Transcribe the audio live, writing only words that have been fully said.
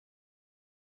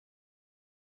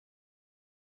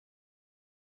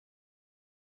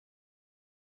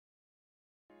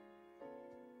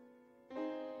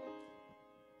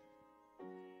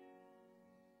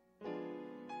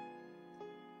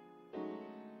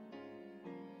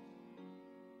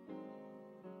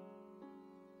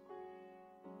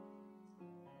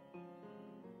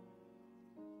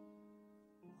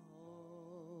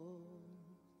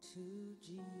to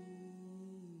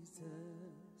Jesus.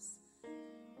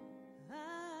 I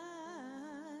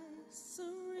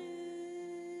surrender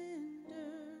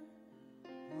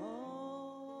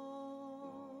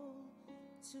all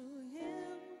to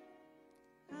Him.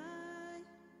 I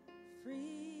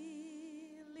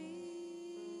freely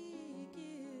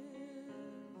give.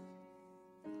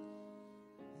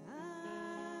 I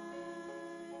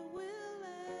will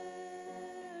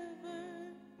ever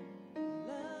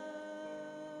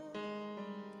love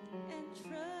and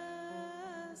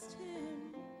trust Him,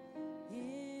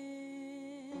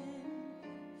 in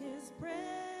His presence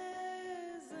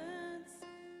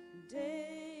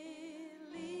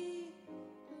daily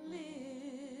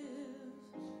live.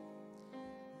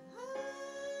 I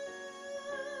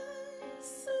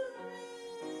surrender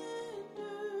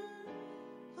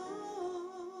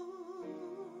all.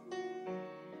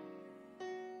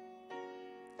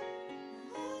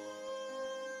 I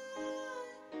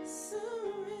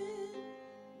surrender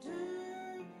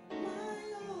my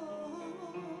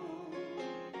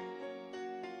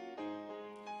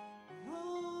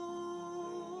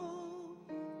all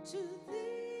to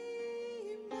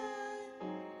Thee, my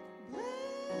blessed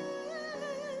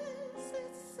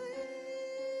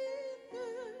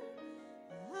Savior.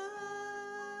 I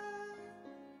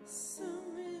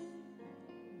surrender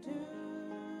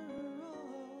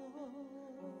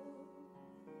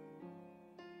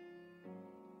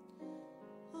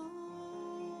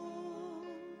all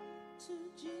to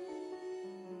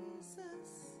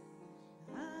Jesus.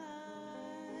 I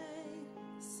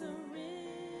surrender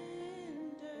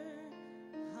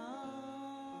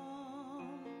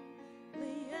humbly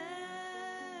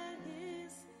at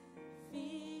His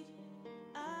feet.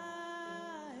 I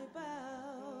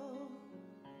bow.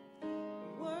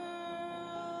 Worldly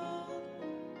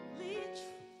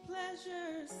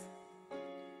pleasures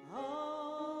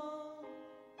all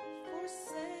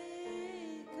forsaken.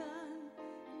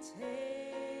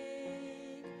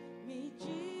 Take me,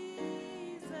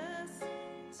 Jesus,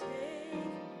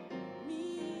 take me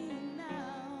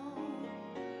now.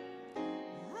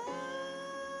 I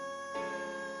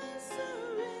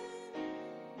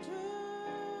surrender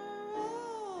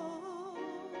all.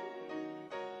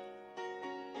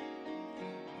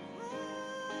 I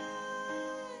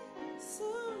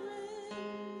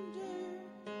surrender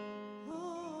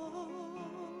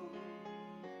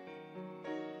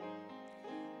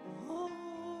all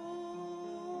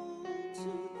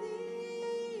to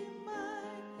Thee, my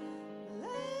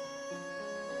blessed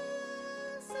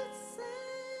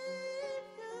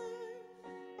Savior.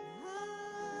 I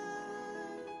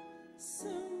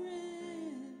surrender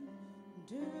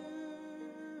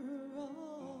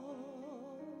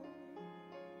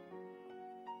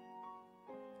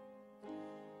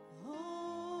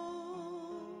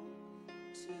all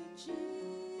to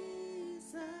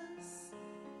Jesus.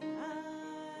 I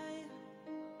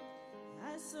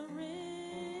surrender.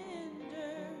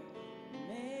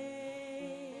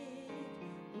 Make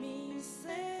me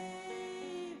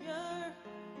Savior,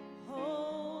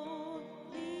 wholly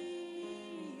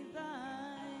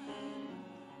Thine.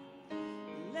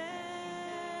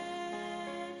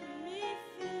 Let me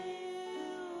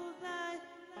feel Thy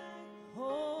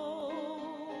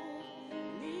Holy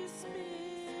Spirit.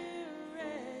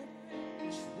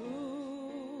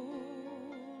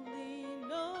 Truly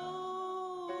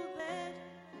know that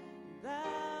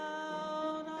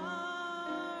Thou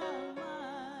art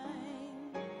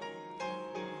mine.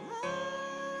 I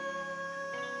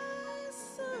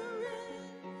surrender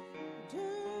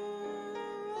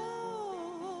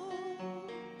all.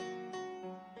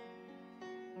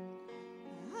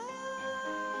 I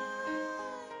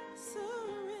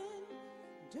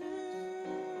surrender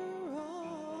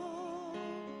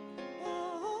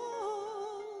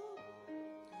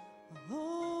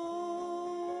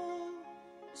all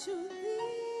to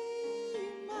Thee,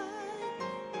 my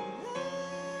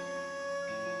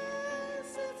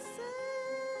blessed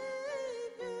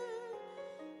Savior.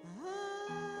 I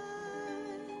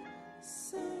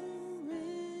surrender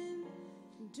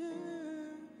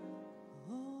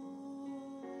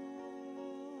all.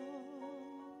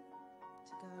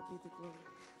 To God be the glory.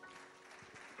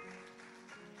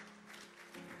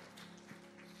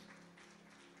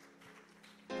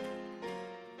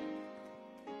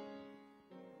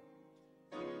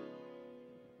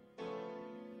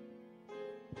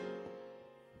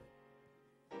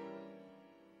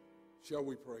 Shall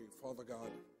we pray? Father God,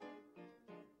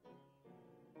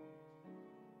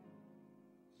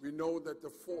 we know that the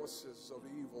forces of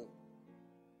evil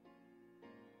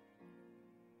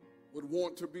would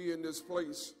want to be in this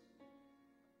place.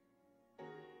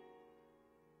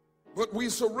 But we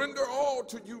surrender all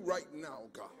to you right now,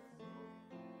 God.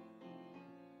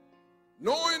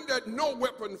 Knowing that no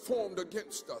weapon formed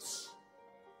against us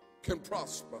can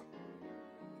prosper.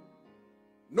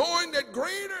 Knowing that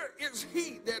greater is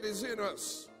he that is in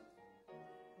us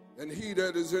than he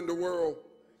that is in the world.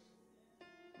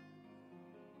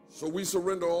 So we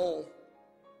surrender all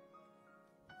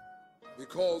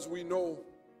because we know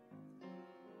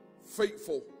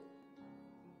faithful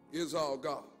is our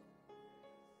God.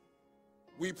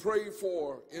 We pray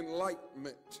for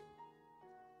enlightenment.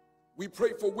 We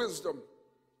pray for wisdom.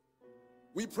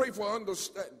 We pray for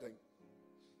understanding.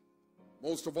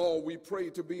 Most of all, we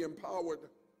pray to be empowered to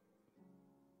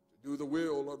do the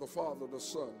will of the Father, the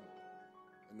Son,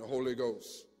 and the Holy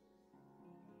Ghost.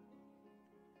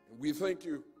 And we thank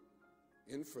you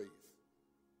in faith.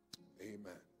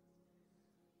 Amen.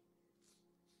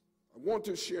 I want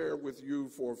to share with you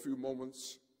for a few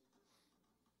moments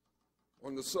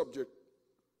on the subject,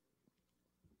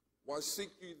 why seek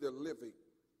ye the living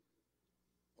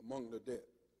among the dead?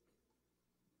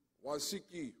 Why seek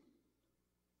ye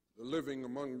the living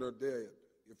among the dead?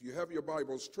 If you have your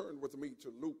Bibles, turn with me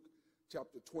to Luke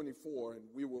chapter 24, and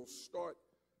we will start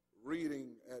reading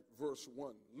at verse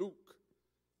 1. Luke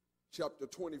chapter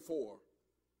 24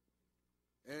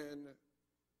 and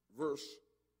verse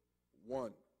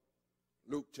 1.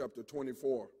 Luke chapter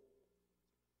 24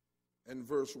 and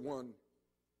verse 1.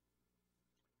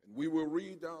 And we will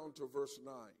read down to verse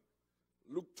 9.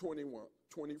 Luke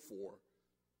 24,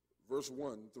 verse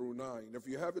 1 through 9. If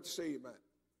you have it, say amen.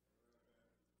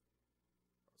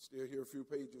 I still hear a few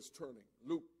pages turning.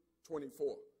 Luke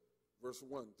 24, verse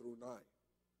 1 through 9.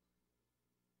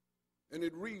 And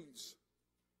it reads,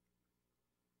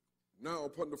 now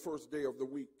upon the first day of the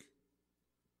week,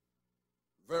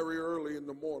 very early in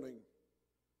the morning,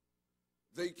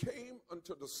 they came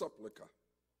unto the sepulchre,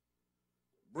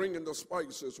 bringing the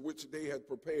spices which they had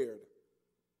prepared,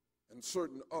 and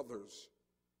certain others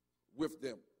with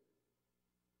them.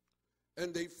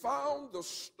 And they found the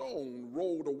stone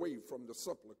rolled away from the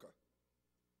sepulchre.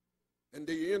 And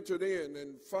they entered in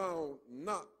and found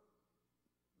not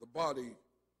the body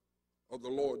of the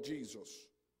Lord Jesus.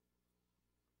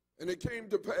 And it came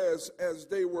to pass, as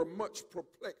they were much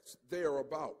perplexed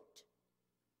thereabout,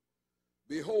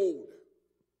 behold,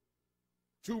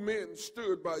 two men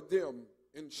stood by them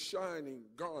in shining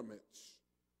garments.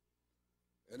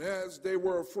 And as they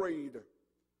were afraid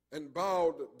and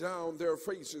bowed down their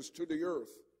faces to the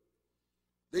earth,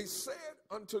 they said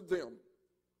unto them,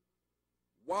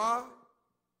 why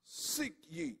seek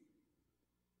ye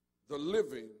the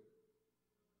living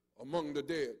among the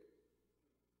dead?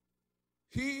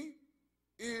 He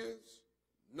is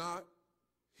not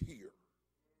here,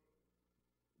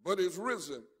 but is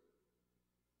risen.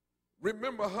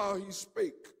 Remember how he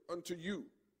spake unto you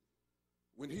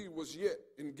when he was yet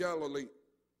in Galilee,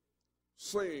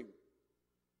 saying,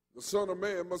 the Son of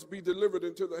Man must be delivered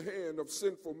into the hand of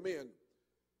sinful men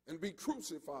and be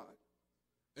crucified,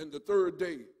 and the third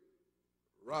day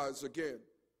rise again.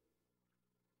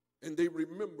 And they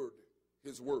remembered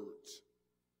his words,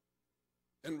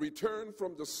 and returned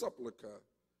from the sepulchre,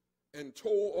 and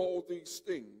told all these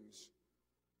things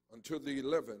unto the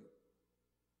 11,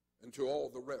 and to all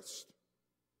the rest.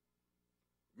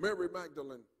 Mary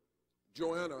Magdalene,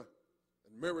 Joanna,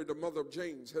 and Mary the mother of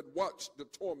James had watched the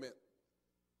torment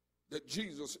that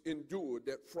Jesus endured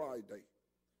that Friday.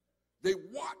 They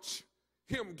watched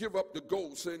him give up the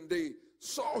ghost, and they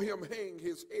saw him hang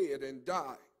his head and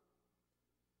die.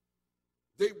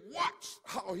 They watched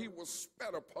how he was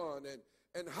spat upon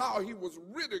and how he was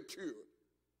ridiculed.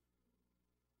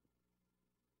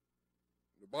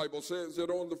 The Bible says that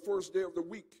on the first day of the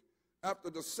week, after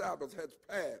the Sabbath had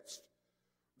passed,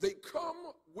 they come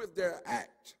with their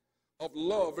act of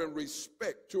love and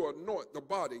respect to anoint the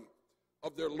body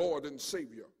of their Lord and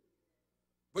Savior.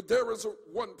 But there is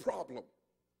one problem.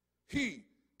 He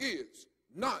is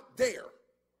not there.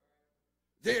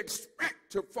 They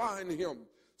expect to find him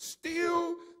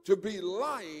still to be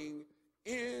lying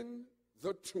in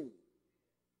the tomb.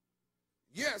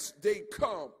 Yes, they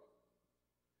come,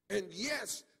 and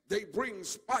yes, they bring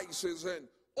spices and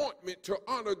ointment to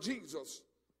honor Jesus,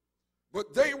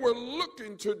 but they were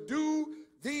looking to do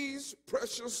these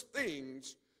precious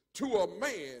things to a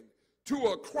man, to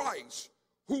a Christ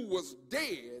who was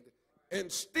dead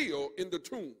and still in the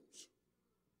tombs.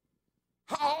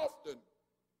 How often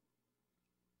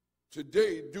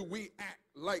today do we act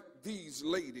like these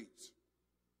ladies,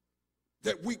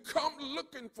 that we come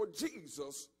looking for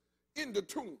Jesus in the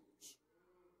tombs?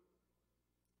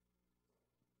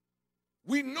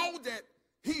 We know that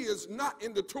he is not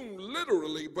in the tomb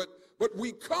literally, but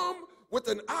we come with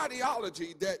an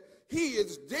ideology that he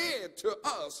is dead to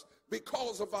us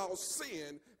because of our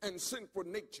sin and sinful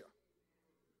nature.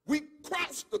 We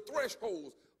cross the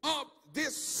thresholds of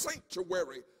this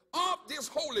sanctuary, of this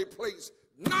holy place,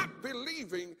 not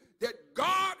believing that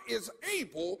God is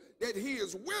able, that he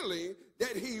is willing,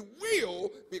 that he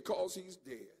will, because he's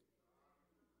dead.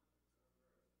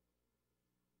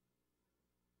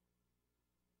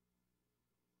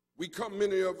 We come,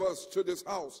 many of us, to this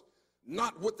house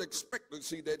not with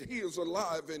expectancy that he is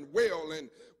alive and well and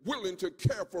willing to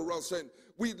care for us, and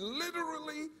we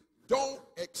literally don't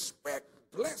expect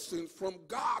blessings from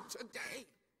God today.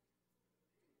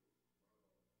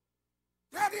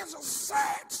 That is a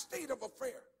sad state of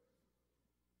affair,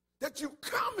 that you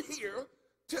come here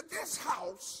to this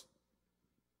house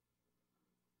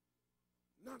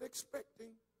not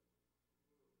expecting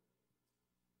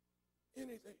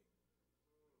anything.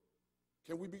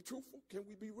 Can we be truthful? Can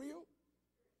we be real?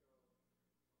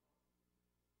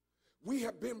 We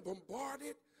have been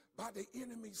bombarded by the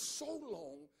enemy so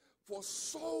long, for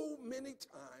so many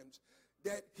times,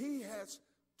 that he has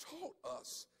taught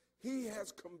us, he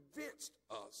has convinced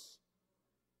us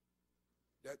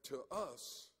that to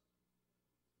us,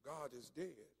 God is dead.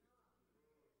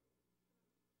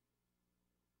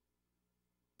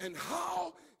 And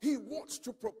how he wants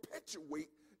to perpetuate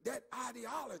that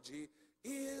ideology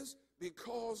is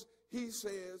because he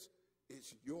says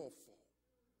it's your fault.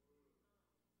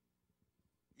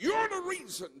 You're the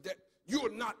reason that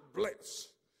you're not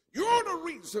blessed. You're the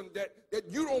reason that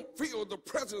you don't feel the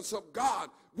presence of God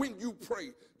when you pray.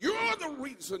 You're the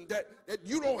reason that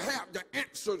you don't have the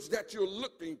answers that you're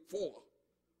looking for.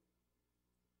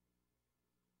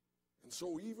 And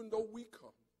so even though we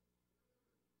come,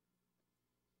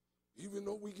 even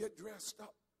though we get dressed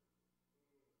up,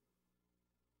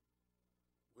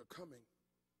 we're coming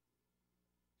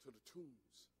to the tombs.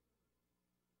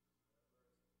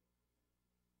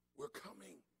 We're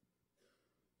coming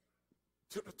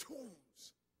to the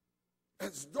tombs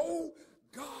as though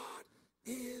God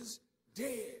is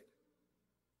dead.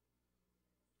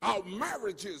 Our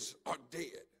marriages are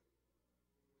dead.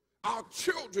 Our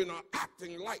children are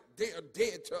acting like they are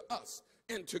dead to us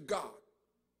and to God.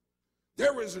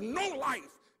 There is no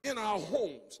life in our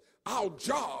homes, our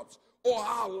jobs, or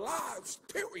our lives,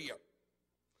 period.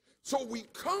 So we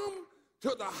come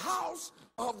to the house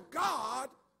of God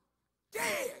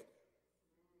dead.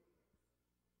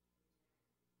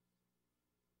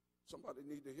 Somebody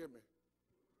need to hear me.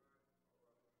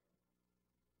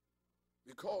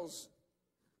 Because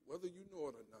whether you know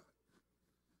it or not,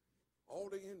 all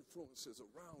the influences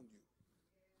around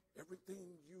you,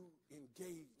 everything you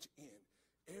engage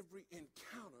in, every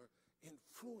encounter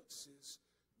influences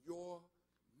your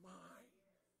mind.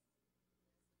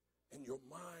 And your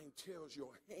mind tells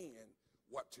your hand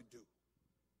what to do.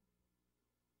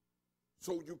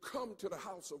 So you come to the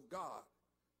house of God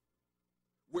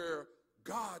where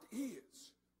God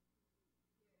is,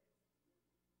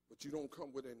 but you don't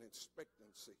come with an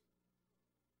expectancy.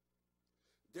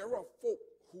 There are folk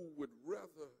who would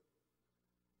rather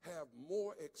have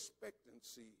more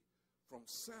expectancy from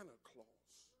Santa Claus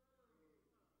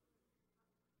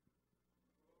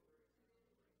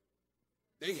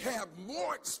They have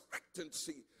more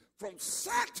expectancy from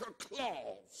Santa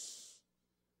Claus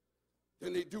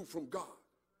than they do from God.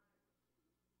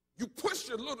 You push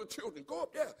your little children, go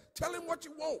up there, tell him what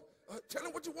you want. Tell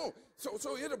him what you want.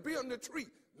 So it'll be on the tree.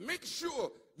 Make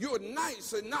sure you're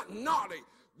nice and not naughty.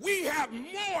 We have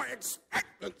more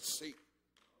expectancy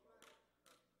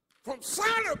from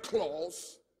Santa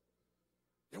Claus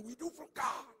than we do from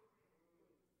God.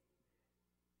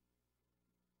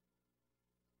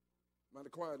 Mighty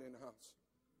quiet in the house.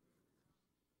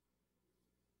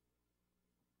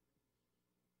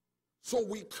 So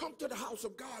we come to the house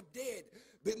of God dead,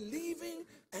 believing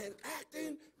and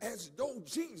acting as though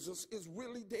Jesus is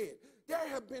really dead. There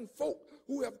have been folk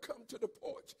who have come to the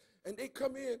porch, and they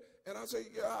come in, and I say,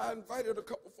 yeah, I invited a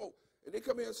couple folk, and they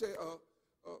come in and say,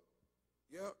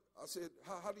 yeah. I said,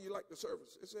 how do you like the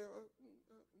service? They said,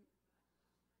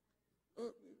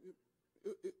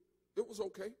 it was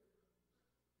okay.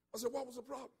 I said, what was the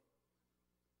problem?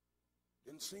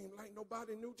 Didn't seem like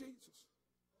nobody knew Jesus.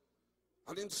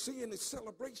 I didn't see any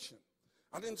celebration.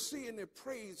 I didn't see any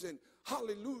praise and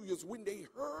hallelujahs when they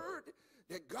heard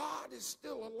that God is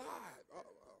still alive.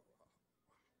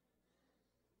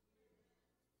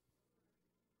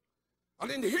 I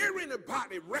didn't hear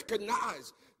anybody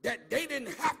recognize that they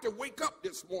didn't have to wake up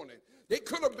this morning. They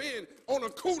could have been on a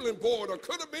cooling board or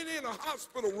could have been in a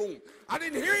hospital room. I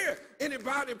didn't hear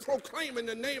anybody proclaiming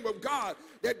the name of God,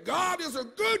 that God is a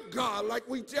good God like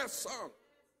we just sung.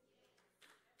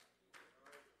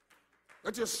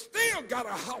 But you still got a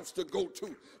house to go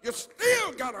to. You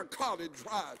still got a car to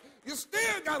drive. You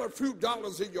still got a few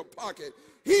dollars in your pocket.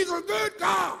 He's a good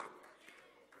God.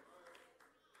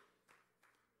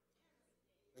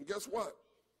 And guess what?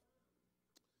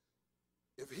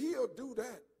 If he'll do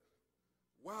that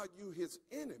while you his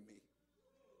enemy,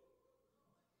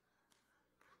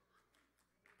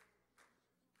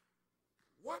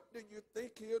 what do you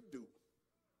think he'll do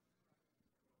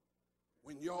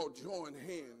when y'all join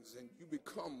hands and you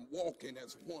become walking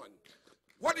as one?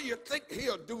 What do you think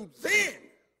he'll do then?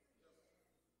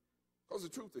 Because the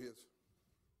truth is,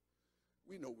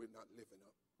 we know we're not living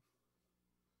up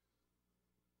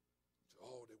to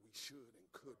all that we should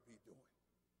and could be doing.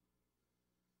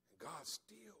 And God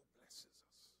still blesses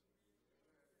us.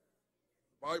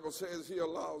 The Bible says he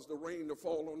allows the rain to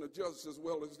fall on the just as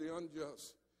well as the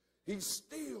unjust. He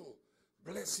still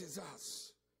blesses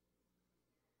us.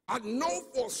 I know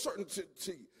for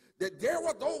certainty that there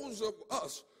are those of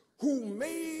us who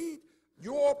made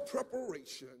your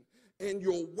preparation and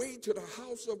your way to the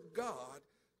house of God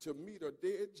to meet a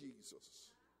dead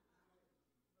Jesus.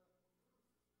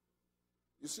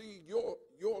 You see,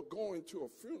 you're going to a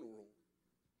funeral.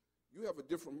 You have a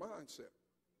different mindset.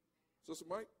 Sister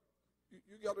Mike,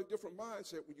 you got a different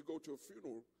mindset when you go to a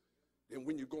funeral than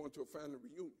when you go into a family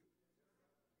reunion.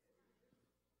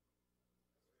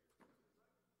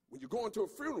 When you go into a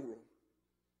funeral,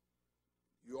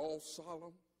 you're all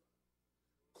solemn,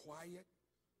 quiet,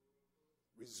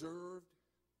 reserved.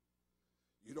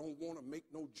 You don't want to make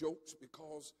no jokes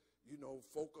because, you know,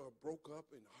 folk are broke up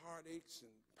in heartaches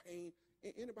and pain.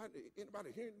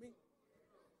 Anybody hearing me?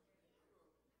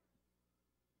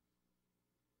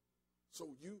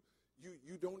 So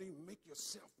you don't even make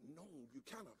yourself known. You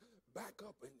kind of back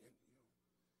up and you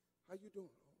know, how you doing?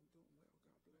 Oh, I'm doing well.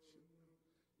 God bless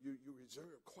you. You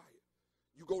reserve, quiet.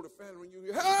 You go to family and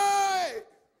you, hey,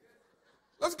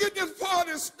 let's get this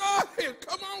party started.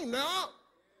 Come on now.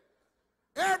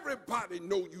 Everybody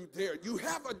know you there. You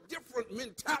have a different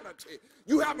mentality.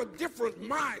 You have a different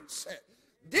mindset.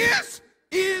 This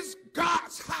is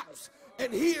God's house,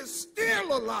 and he is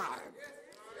still alive.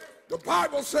 The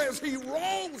Bible says he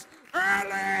rose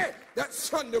early that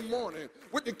Sunday morning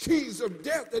with the keys of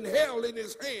death and hell in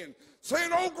his hand,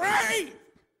 saying, "Oh, grave,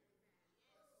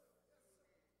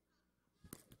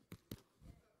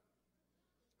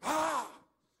 have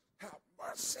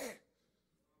mercy."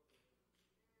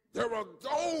 There are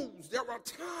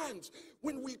times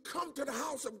when we come to the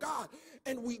house of God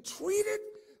and we treat it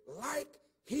like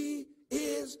he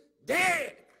is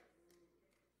dead.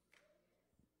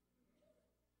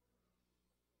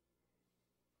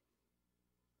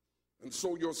 And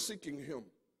so you're seeking him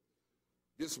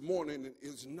this morning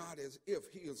is not as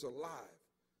if he is alive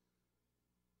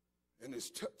and is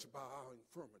touched by our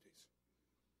infirmities.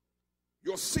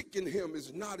 Your seeking him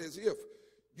is not as if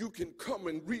you can come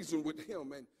and reason with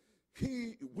him and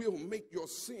he will make your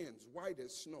sins white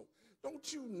as snow.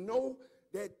 Don't you know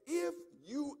that if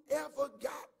you ever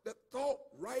got the thought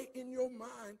right in your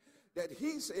mind that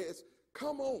he says,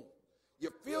 come on,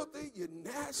 you're filthy, you're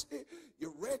nasty,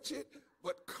 you're wretched,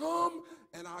 but come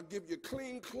and I'll give you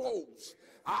clean clothes.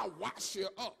 I'll wash you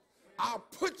up. I'll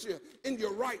put you in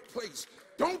your right place.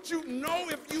 Don't you know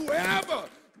if you ever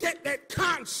get that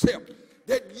concept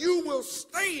that you will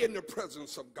stay in the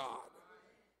presence of God?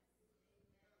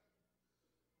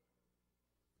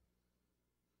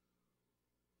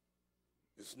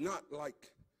 It's not like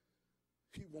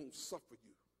he won't suffer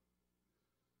you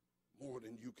more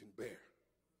than you can bear.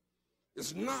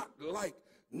 It's not like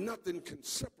nothing can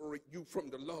separate you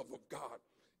from the love of God.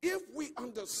 If we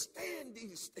understand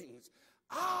these things,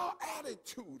 our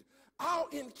attitude, our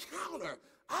encounter,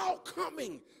 our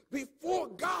coming before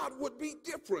God would be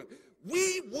different.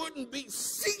 We wouldn't be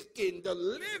seeking the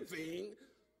living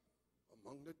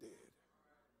among the dead.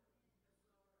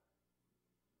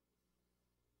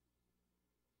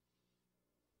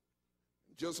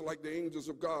 Just like the angels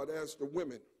of God asked the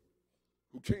women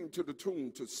who came to the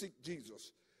tomb to seek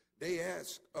Jesus, they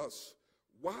asked us,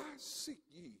 why seek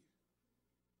ye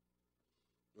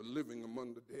the living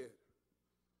among the dead?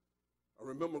 I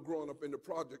remember growing up in the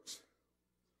projects.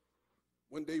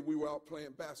 One day we were out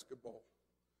playing basketball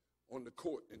on the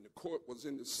court, and the court was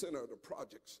in the center of the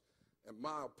projects, and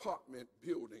my apartment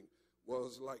building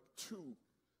was like two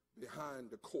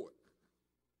behind the court.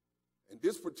 And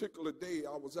this particular day,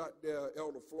 I was out there,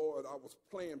 Elder Floyd, I was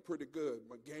playing pretty good.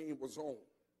 My game was on.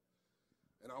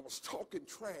 And I was talking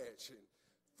trash, and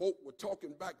folk were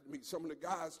talking back to me. Some of the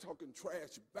guys talking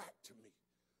trash back to me.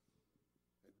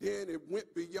 And then it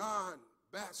went beyond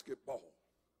basketball.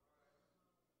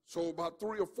 So about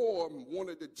 3 or 4 of them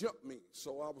wanted to jump me.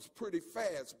 So I was pretty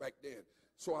fast back then.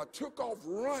 So I took off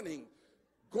running,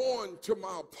 going to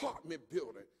my apartment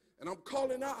building. And I'm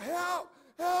calling out, help,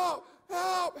 help,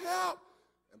 help, help.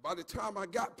 And by the time I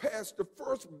got past the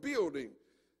first building,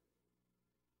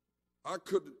 I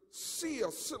could see a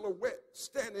silhouette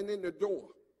standing in the door.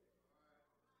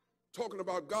 Talking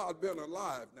about God being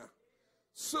alive now.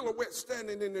 Silhouette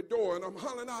standing in the door, and I'm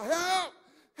hollering out, help,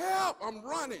 help, I'm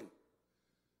running.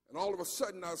 And all of a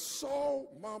sudden, I saw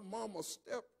my mama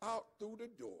step out through the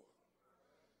door.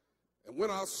 And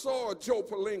when I saw Joe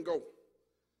Palingo,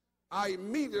 I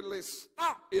immediately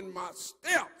stopped in my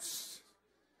steps,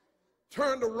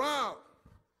 turned around,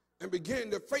 and began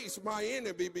to face my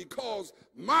enemy because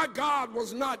my God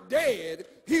was not dead,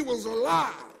 he was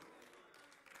alive.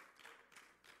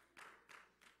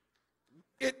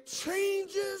 It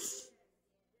changes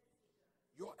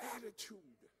your attitude.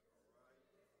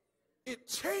 It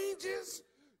changes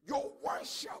your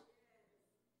worship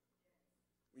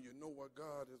when you know what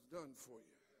God has done for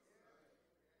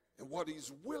you and what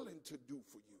he's willing to do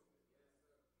for you.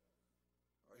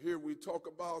 Here we talk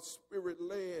about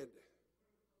spirit-led,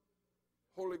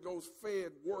 Holy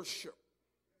Ghost-fed worship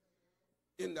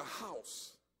in the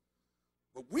house.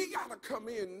 But we got to come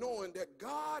in knowing that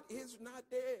God is not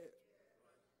dead.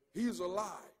 He's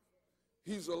alive.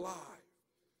 He's alive.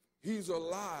 He's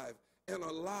alive and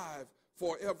alive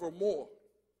forevermore.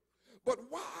 But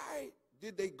why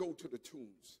did they go to the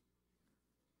tombs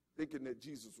thinking that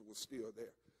Jesus was still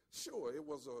there? Sure, it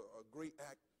was a great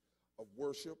act of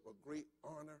worship, a great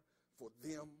honor for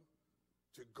them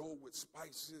to go with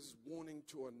spices, wanting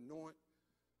to anoint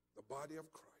the body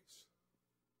of Christ.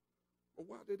 But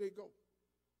why did they go?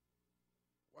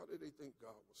 Why did they think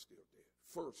God was still dead?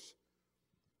 First,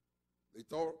 they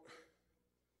thought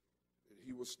that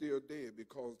he was still dead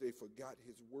because they forgot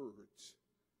his words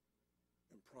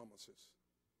and promises.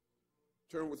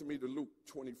 Turn with me to Luke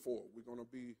 24. We're going to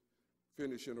be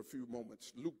finished in a few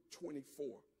moments. Luke 24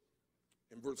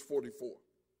 and verse 44.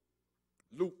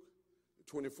 Luke, the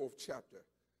 24th chapter,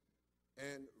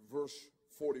 and verse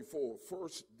 44.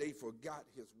 First, they forgot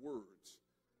his words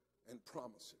and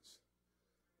promises.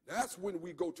 That's when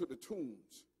we go to the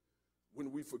tombs,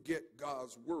 when we forget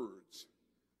God's words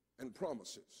and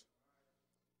promises.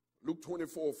 Luke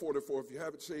 24, 44, if you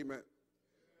have it, say amen.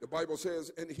 The Bible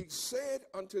says, and he said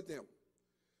unto them,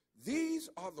 these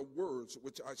are the words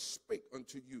which I spake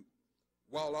unto you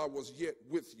while I was yet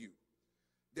with you,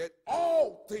 that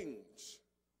all things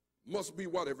must be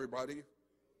what, everybody?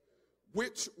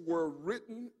 Which were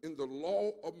written in the law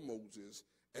of Moses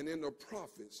and in the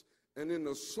prophets and in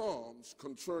the Psalms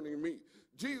concerning me.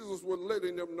 Jesus was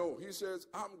letting them know. He says,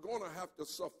 I'm going to have to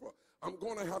suffer. I'm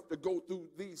going to have to go through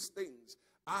these things.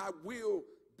 I will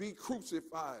be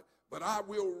crucified, but I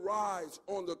will rise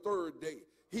on the third day.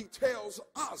 He tells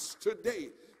us today,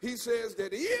 he says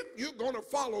that if you're going to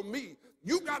follow me,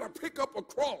 you got to pick up a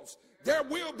cross. There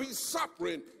will be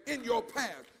suffering in your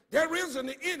path. There is an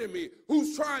enemy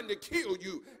who's trying to kill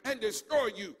you and destroy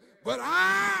you. But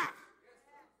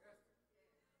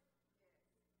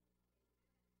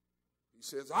he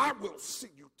says, I will see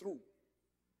you through.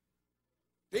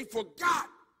 They forgot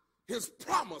his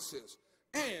promises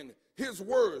and his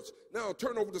words. Now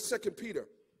turn over to 2 Peter.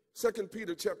 2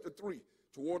 Peter chapter 3.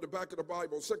 Toward the back of the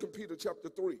Bible. 2 Peter chapter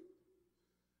 3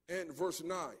 and verse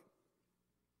 9.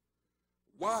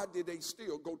 Why did they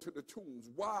still go to the tombs?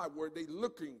 Why were they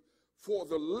looking for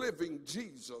the living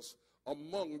Jesus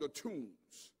among the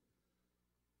tombs?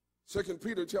 2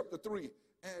 Peter chapter 3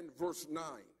 and verse 9.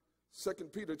 2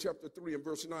 Peter chapter 3 and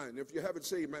verse 9. If you have it,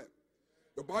 say amen.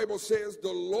 The Bible says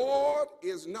the Lord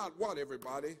is not what,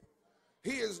 everybody?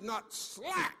 He is not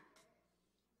slack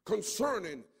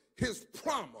concerning his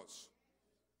promise,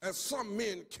 as some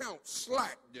men count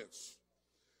slackness,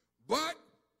 but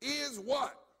is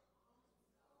what?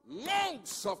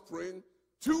 Long-suffering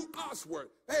to usward.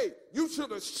 Hey, you should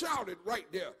have shouted right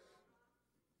there.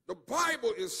 The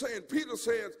Bible is saying, Peter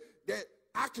says that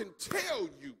I can tell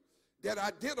you that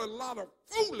I did a lot of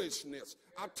foolishness.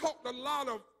 I talked a lot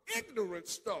of ignorant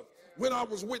stuff when I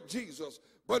was with Jesus,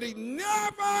 but he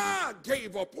never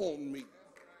gave up on me.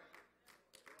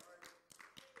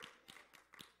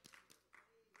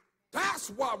 That's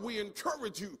why we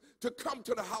encourage you to come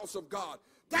to the house of God.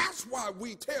 That's why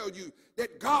we tell you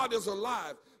that God is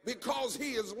alive, because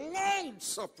he is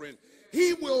long-suffering.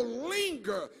 He will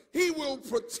linger. He will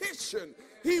petition.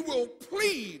 He will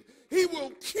plead. He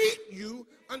will keep you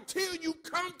until you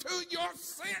come to your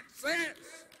senses.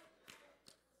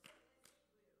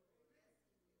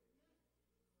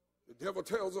 The devil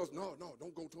tells us, no,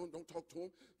 don't go to him. Don't talk to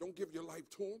him. Don't give your life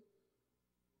to him.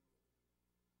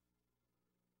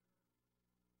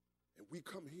 we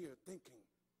come here thinking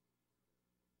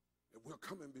that we're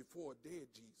coming before a dead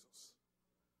Jesus.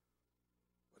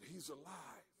 But he's alive.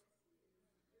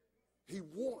 He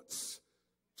wants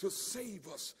to save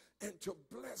us and to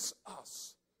bless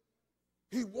us.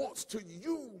 He wants to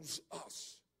use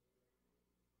us.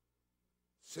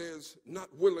 Says, not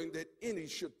willing that any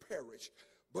should perish,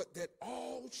 but that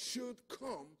all should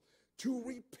come to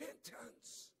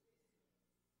repentance.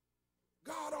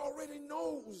 God already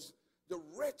knows the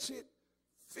wretched,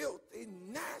 filthy,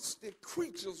 nasty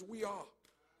creatures we are.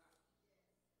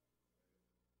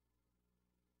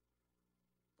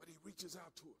 But he reaches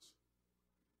out to us.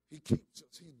 He keeps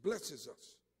us. He blesses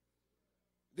us.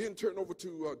 Then turn over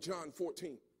to John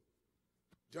 14.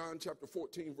 John chapter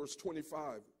 14, verse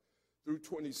 25 through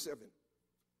 27.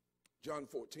 John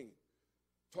 14.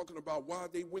 Talking about why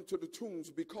they went to the tombs,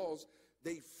 because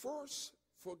they first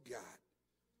forgot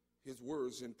his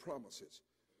words and promises.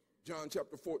 John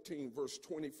chapter 14, verse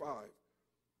 25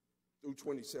 through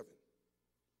 27.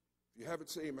 If you have it,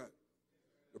 say amen.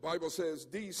 The Bible says,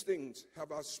 these things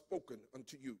have I spoken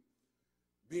unto you,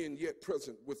 being yet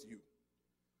present with you.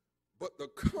 But the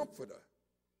Comforter,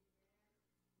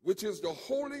 which is the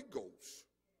Holy Ghost,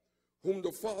 whom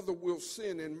the Father will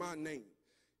send in my name,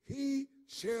 he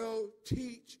shall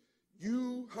teach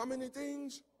you how many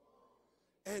things?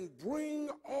 And bring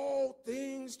all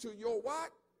things to your what?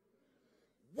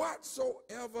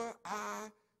 Whatsoever I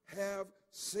have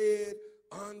said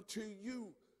unto you.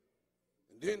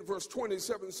 And then verse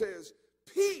 27 says,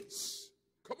 peace.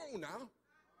 Come on now.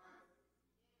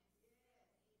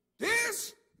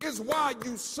 This is why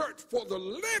you search for the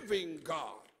living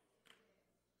God,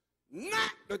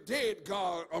 not the dead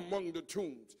God among the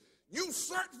tombs. You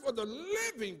search for the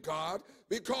living God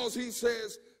because he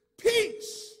says,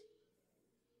 peace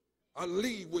I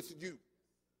leave with you.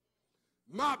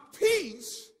 My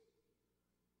peace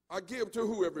I give to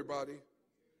who, everybody?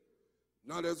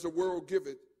 Not as the world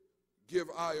giveth, give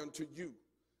I unto you.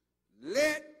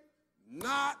 Let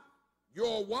not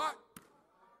your what?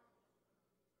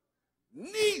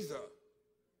 Neither.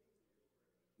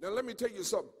 Now let me tell you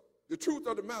something. The truth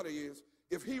of the matter is,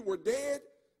 if he were dead,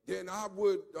 then I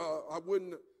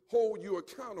wouldn't hold you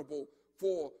accountable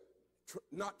for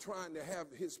not trying to have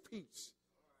his peace,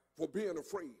 for being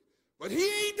afraid. But he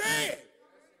ain't dead.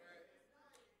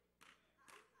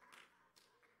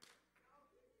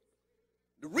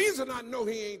 The reason I know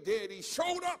he ain't dead, he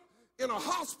showed up in a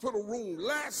hospital room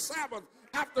last Sabbath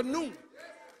afternoon.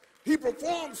 He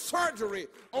performed surgery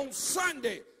on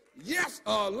Sunday,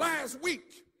 last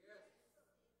week.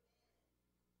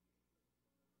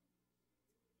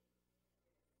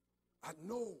 I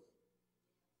know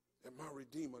that my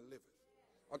Redeemer liveth.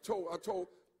 I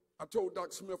told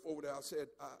Dr. Smith over there, I said,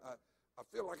 I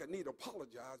feel like I need to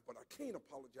apologize, but I can't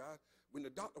apologize. When the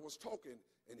doctor was talking,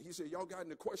 and he said, y'all got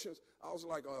any questions? I was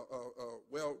like,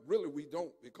 well, really we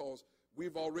don't, because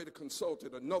we've already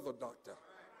consulted another doctor.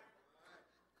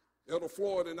 Elder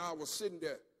Floyd and I were sitting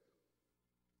there,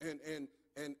 and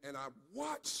I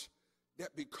watched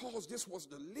that, because this was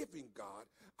the living God.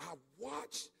 I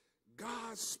watched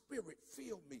God's Spirit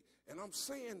fill me, and I'm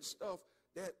saying stuff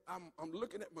that I'm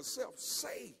looking at myself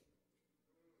say.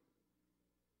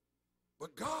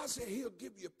 But God said he'll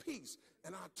give you peace.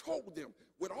 And I told them,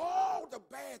 with all the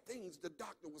bad things the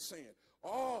doctor was saying,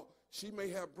 she may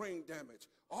have brain damage.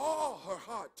 Her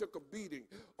heart took a beating.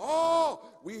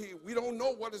 We don't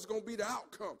know what is going to be the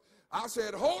outcome. I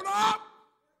said, hold up.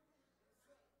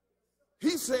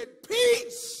 He said,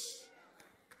 peace.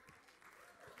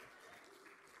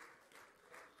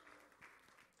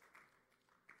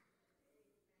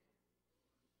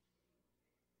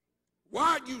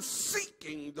 Why are you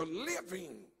seeking the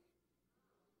living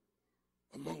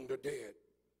among the dead?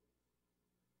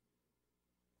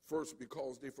 First,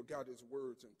 because they forgot his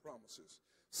words and promises.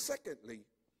 Secondly,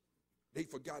 they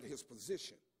forgot his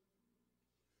position.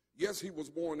 Yes, he was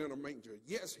born in a manger.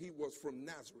 Yes, he was from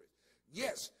Nazareth.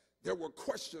 Yes, there were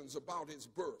questions about his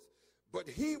birth. But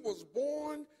he was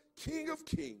born King of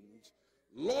Kings,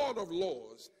 Lord of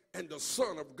Lords, and the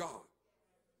Son of God.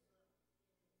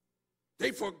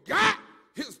 They forgot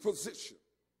his position.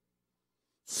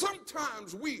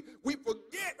 Sometimes we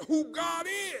forget who God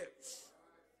is.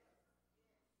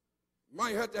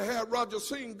 Might have to have Roger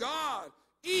sing, God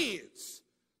is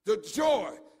the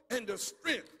joy and the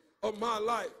strength of my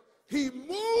life. He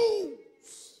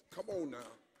moves. Come on now.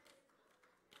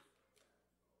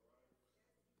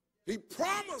 He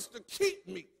promised to keep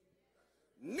me,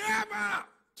 never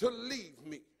to leave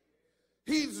me.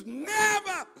 He's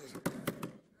never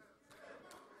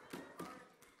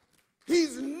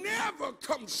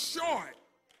come short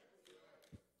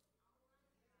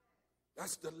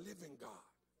That's the living God.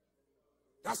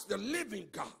 That's the living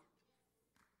God.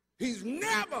 He's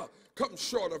never come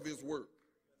short of his word.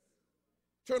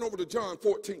 Turn over to John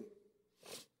 14.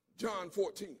 John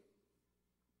 14.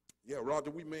 Yeah,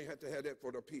 Roger, we may have to have that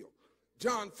for the appeal.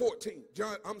 John 14.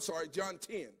 John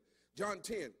 10. John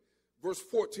 10, verse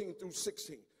 14 through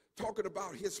 16. Talking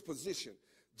about his position.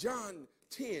 John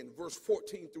 10, verse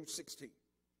 14 through 16.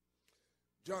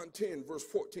 John 10, verse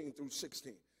 14 through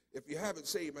 16. If you haven't,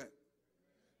 say amen.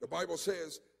 The Bible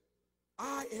says,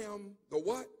 I am the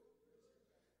what?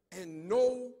 And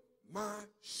know my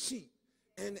sheep,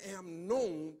 and am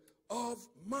known of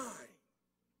mine.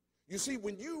 You see,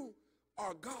 when you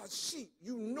are God's sheep,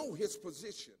 you know his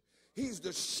position. He's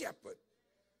the shepherd.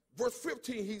 Verse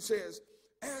 15, he says,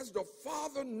 as the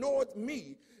Father knoweth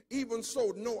me, even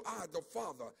so know I the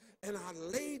Father, and I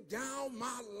lay down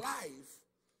my life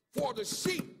for the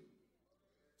sheep.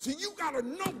 See, you got to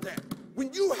know that.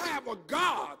 When you have a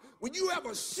God, when you have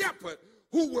a shepherd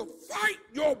who will fight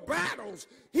your battles,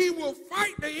 he will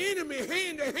fight the enemy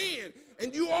hand to hand.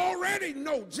 And you already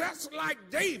know, just like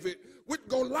David with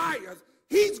Goliath,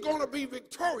 he's going to be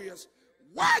victorious.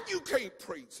 Why you can't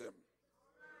praise him?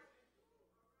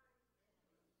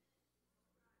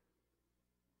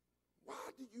 Why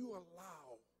do you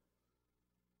allow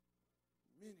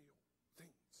many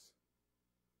things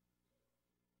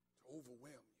to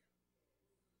overwhelm you?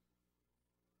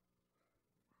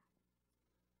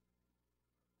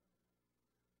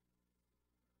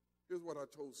 Here's what I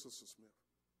told Sister Smith.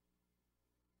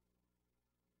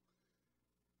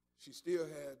 She still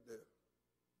had the,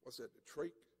 what's that, the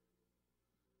trach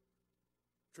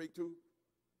tube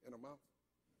in her mouth.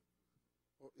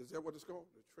 Oh, is that what it's called?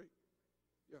 The trach?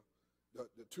 Yeah.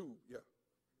 The tube, yeah,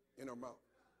 in her mouth.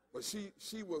 But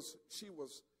she was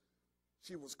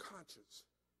conscious.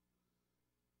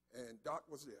 And Doc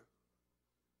was there.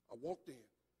 I walked in.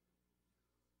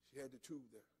 She had the tube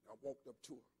there. I walked up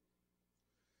to her.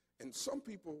 And some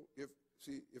people, if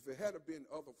it had been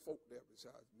other folk there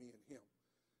besides me and him,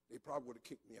 they probably would have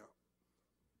kicked me out.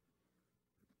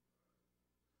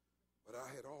 But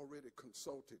I had already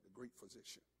consulted the great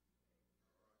physician.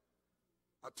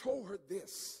 I told her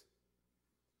this.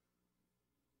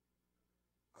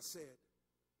 I said,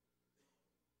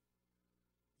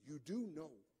 you do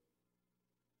know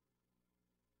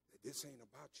that this ain't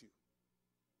about you.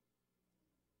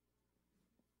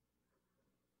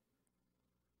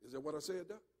 Is that what I said,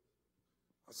 Doc?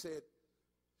 I said,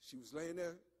 she was laying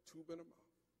there, tube in her mouth,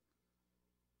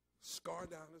 scar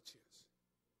down her chest.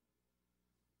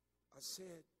 I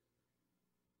said,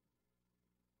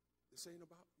 this ain't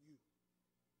about you.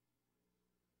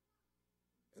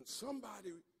 And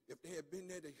somebody, if they had been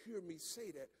there to hear me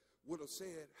say that, would have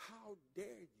said, how dare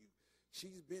you?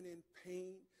 She's been in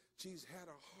pain. She's had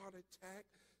a heart attack.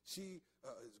 She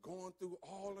is going through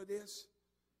all of this.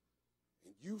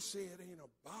 And you say it ain't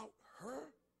about her?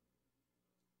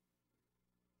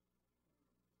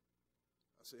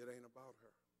 I said, it ain't about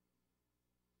her.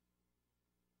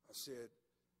 I said,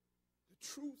 the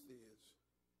truth is,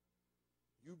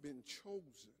 you've been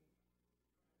chosen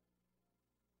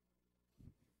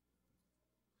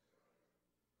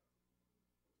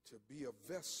to be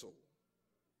a vessel.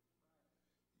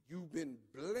 You've been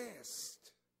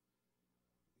blessed.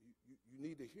 You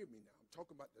need to hear me now. I'm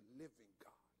talking about the living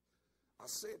God. I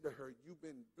said to her, you've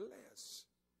been blessed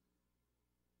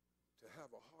to have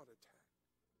a heart attack.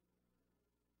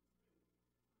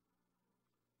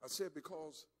 I said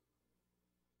because,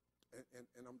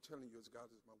 and I'm telling you as God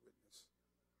is my witness,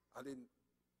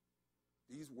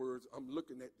 these words, I'm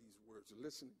looking at these words,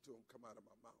 listening to them come out of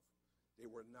my mouth. They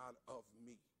were not of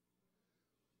me.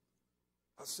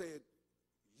 I said,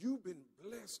 you've been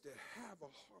blessed to have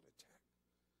a heart attack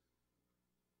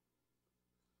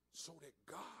so that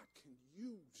God can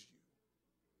use you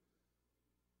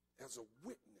as a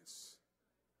witness.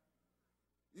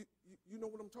 You know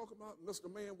what I'm talking about,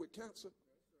 Mr. Man with cancer?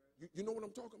 You know what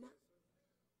I'm talking about?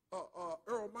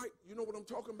 Earl Mike, you know what I'm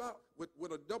talking about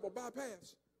with a double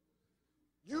bypass?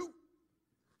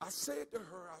 I said to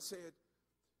her, I said,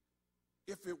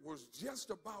 if it was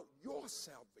just about your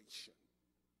salvation,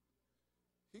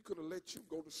 he could have let you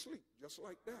go to sleep just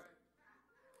like that.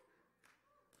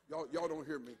 Y'all don't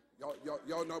hear me.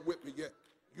 Y'all not with me yet.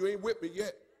 You ain't with me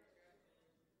yet.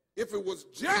 If it was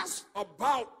just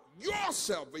about your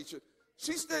salvation,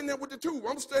 she's standing there with the tube.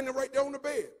 I'm standing right there on the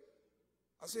bed.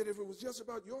 I said, if it was just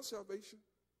about your salvation,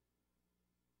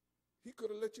 he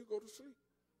could have let you go to sleep.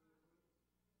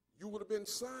 You would have been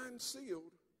signed,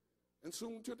 sealed, and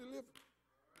soon to deliver.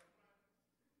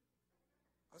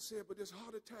 I said, but this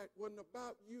heart attack wasn't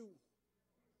about you.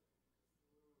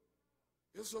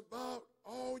 It's about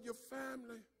all your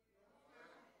family.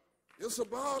 It's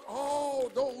about all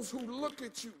those who look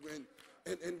at you.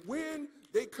 And when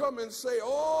they come and say,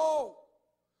 oh,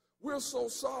 we're so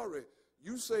sorry,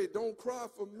 you say, don't cry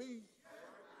for me.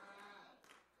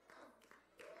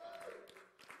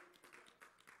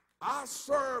 I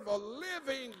serve a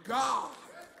living God.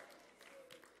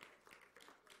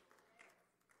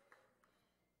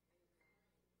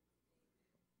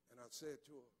 And I said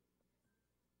to her,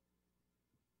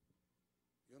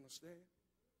 you understand?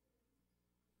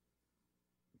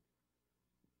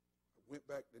 I went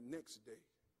back the next day.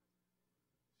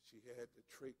 She had the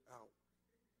trait out.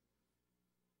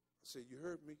 I said, you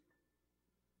heard me?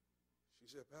 She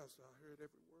said, Pastor, I heard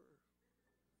every word.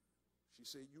 She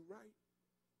said, you're right.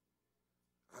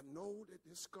 I know that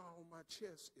this scar on my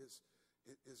chest is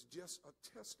just a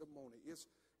testimony.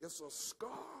 It's a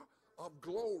scar of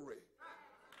glory.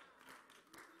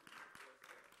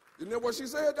 Isn't that what she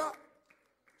said, Doc?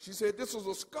 She said, this is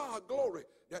a scar of glory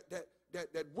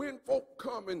that when folk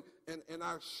come and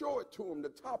I show it to them, the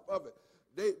top of it,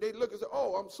 they look and say,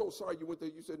 oh, I'm so sorry you went there.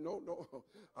 You said, no,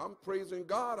 I'm praising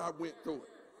God I went through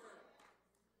it.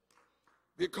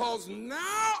 Because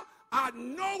now I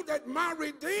know that my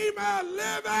Redeemer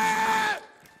liveth.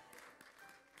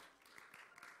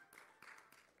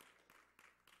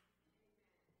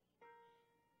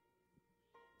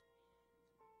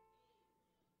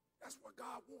 That's what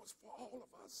God wants for all of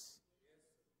us.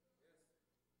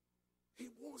 He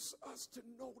wants us to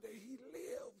know that he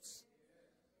lives.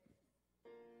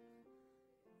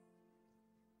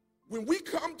 When we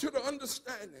come to the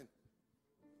understanding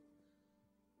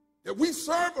that we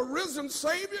serve a risen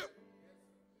Savior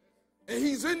and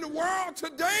he's in the world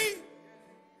today,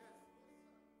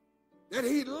 that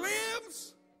he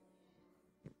lives.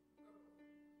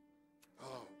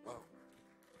 Oh, wow.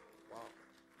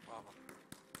 Wow.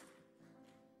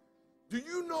 Do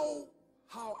you know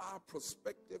how our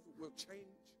perspective will change?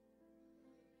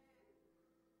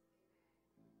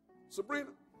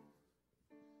 Sabrina,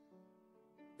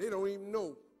 they don't even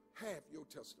know half your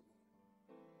testimony.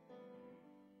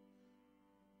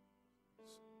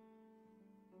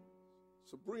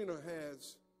 Sabrina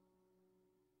has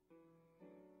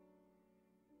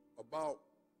about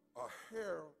a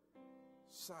hair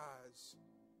size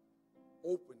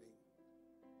opening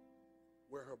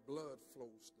where her blood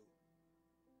flows through.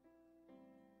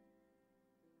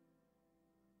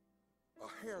 A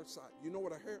hair size. You know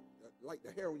what a hair, like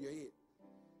the hair on your head.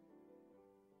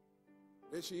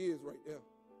 There she is right there.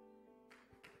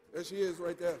 There she is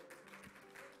right there.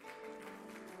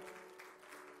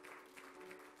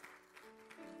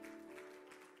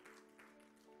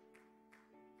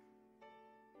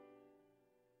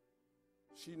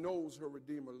 She knows her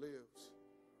Redeemer lives.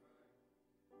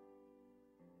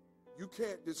 You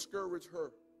can't discourage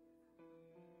her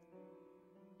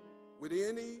with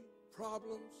any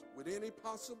problems, with any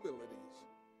possibilities.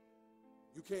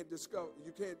 You can't discourage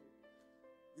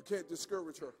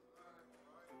her.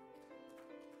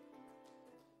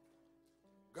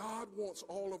 God wants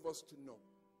all of us to know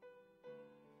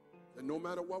that no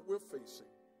matter what we're facing,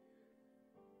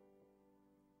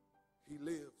 he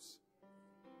lives.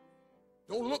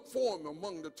 Don't look for him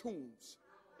among the tombs.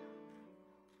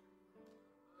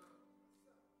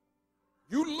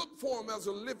 You look for him as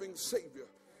a living Savior.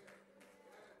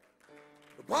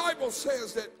 The Bible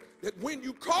says that when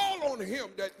you call on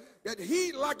him, that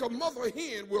he, like a mother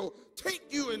hen, will take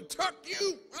you and tuck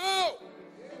you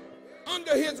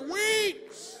under his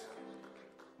wings.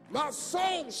 My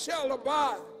soul shall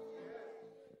abide.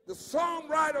 The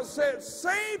songwriter said,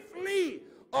 safely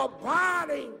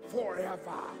abiding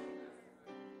forever.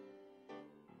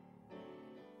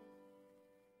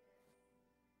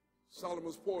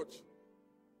 Solomon's porch.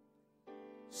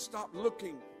 Stop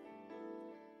looking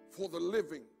for the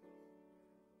living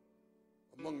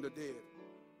among the dead.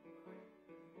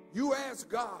 You ask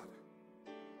God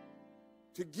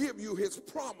to give you his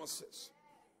promises,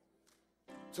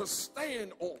 to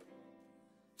stand on,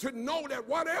 to know that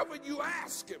whatever you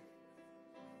ask him,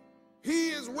 he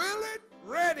is willing,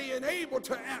 ready, and able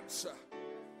to answer.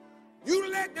 You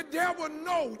let the devil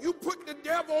know, you put the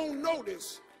devil on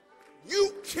notice.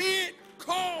 You can't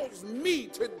cause me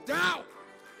to doubt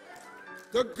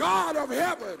the God of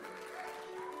heaven.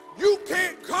 You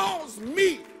can't cause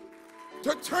me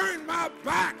to turn my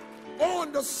back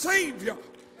on the Savior.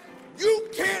 You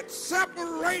can't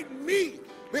separate me,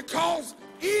 because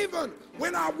even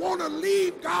when I want to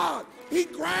leave God, he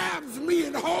grabs me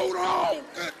and hold on.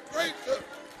 Good gracious.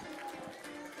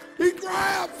 He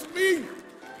grabs me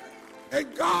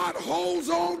and God holds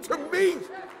on to me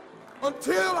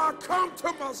until I come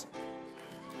to myself.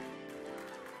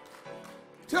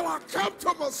 till I come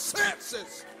to my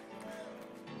senses.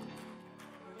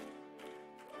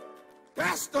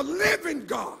 That's the living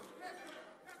God.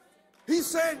 He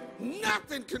said,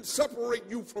 nothing can separate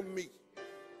you from me.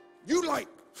 You like,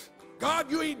 God,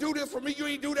 you ain't do this for me, you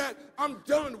ain't do that. I'm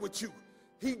done with you.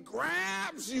 He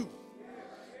grabs you.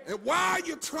 And while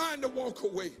you're trying to walk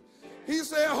away, he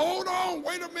said, hold on,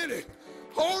 wait a minute.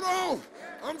 Hold on.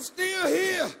 I'm still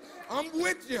here. I'm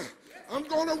with you. I'm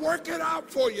going to work it out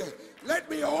for you. Let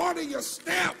me order your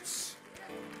steps.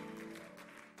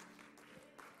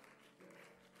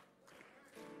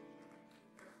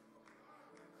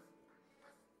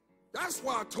 That's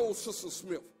why I told Sister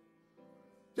Smith,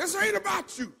 this ain't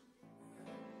about you.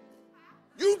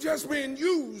 You just being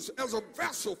used as a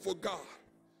vessel for God.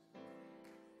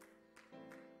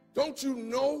 Don't you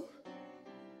know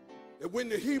that when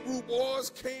the Hebrew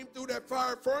boys came through that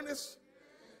fire furnace,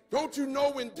 don't you know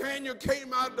when Daniel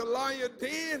came out of the lion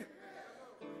den,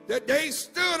 that they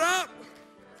stood up,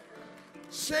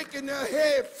 shaking their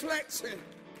head, flexing.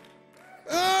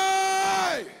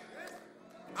 Hey,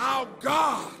 our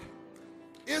God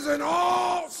is an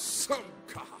awesome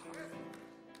God.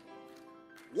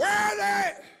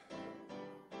 Worthy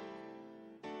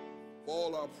for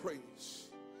all our praise.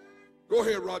 Go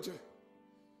ahead, Roger.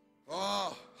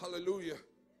 Ah, hallelujah.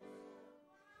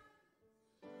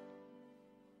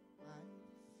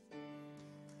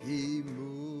 He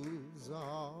moves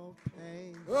all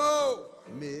pain,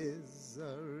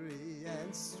 misery,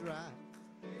 and strife.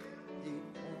 He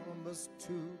promised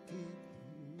to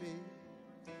keep me,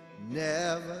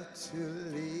 never to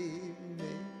leave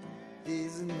me.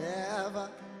 He's never,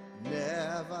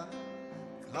 never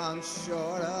come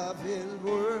short of his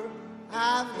word.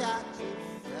 I've got to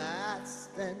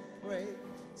fast and pray,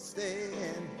 stay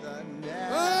in the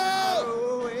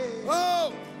narrow way.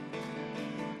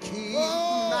 Keep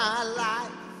my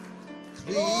life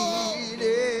clean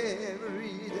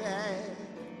every day.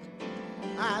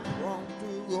 I want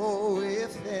to go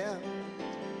with him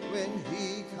when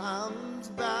he comes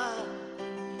back.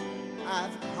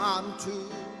 I've come too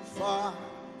far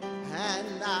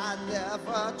and I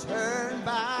never turn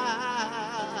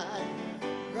back.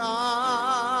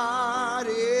 God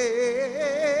is,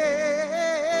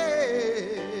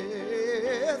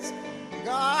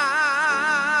 God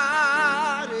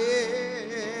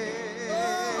is,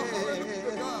 oh,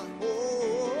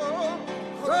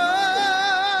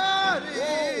 God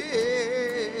is,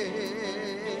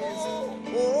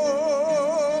 oh,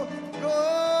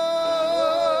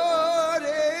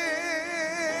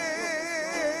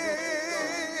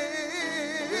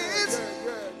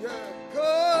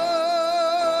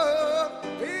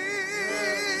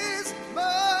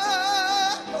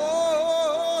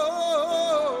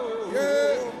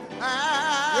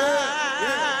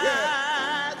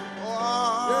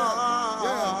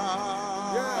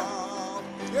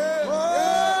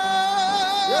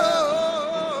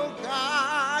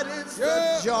 God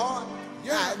is, joy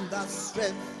and the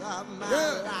strength of my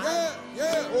life.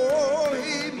 Oh,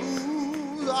 he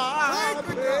moves our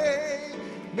pain,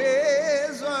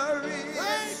 misery,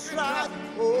 and strife.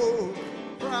 Oh,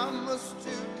 promise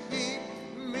to keep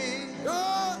me,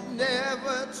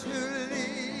 never to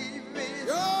leave me.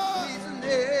 He's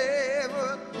never,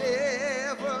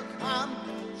 never come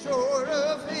short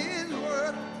of his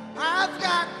word. I've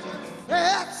got to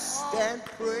fast and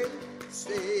pray,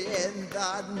 stay in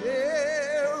the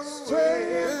narrow way.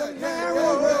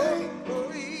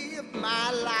 Live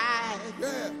my life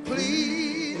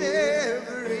clean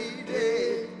every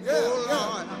day. Oh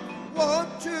Lord, I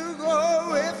want to go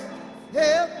with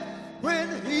him when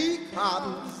he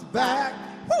comes back.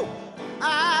 Woo!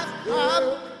 I've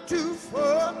come too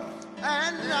far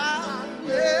and I'll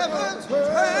never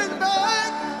turn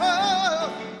back.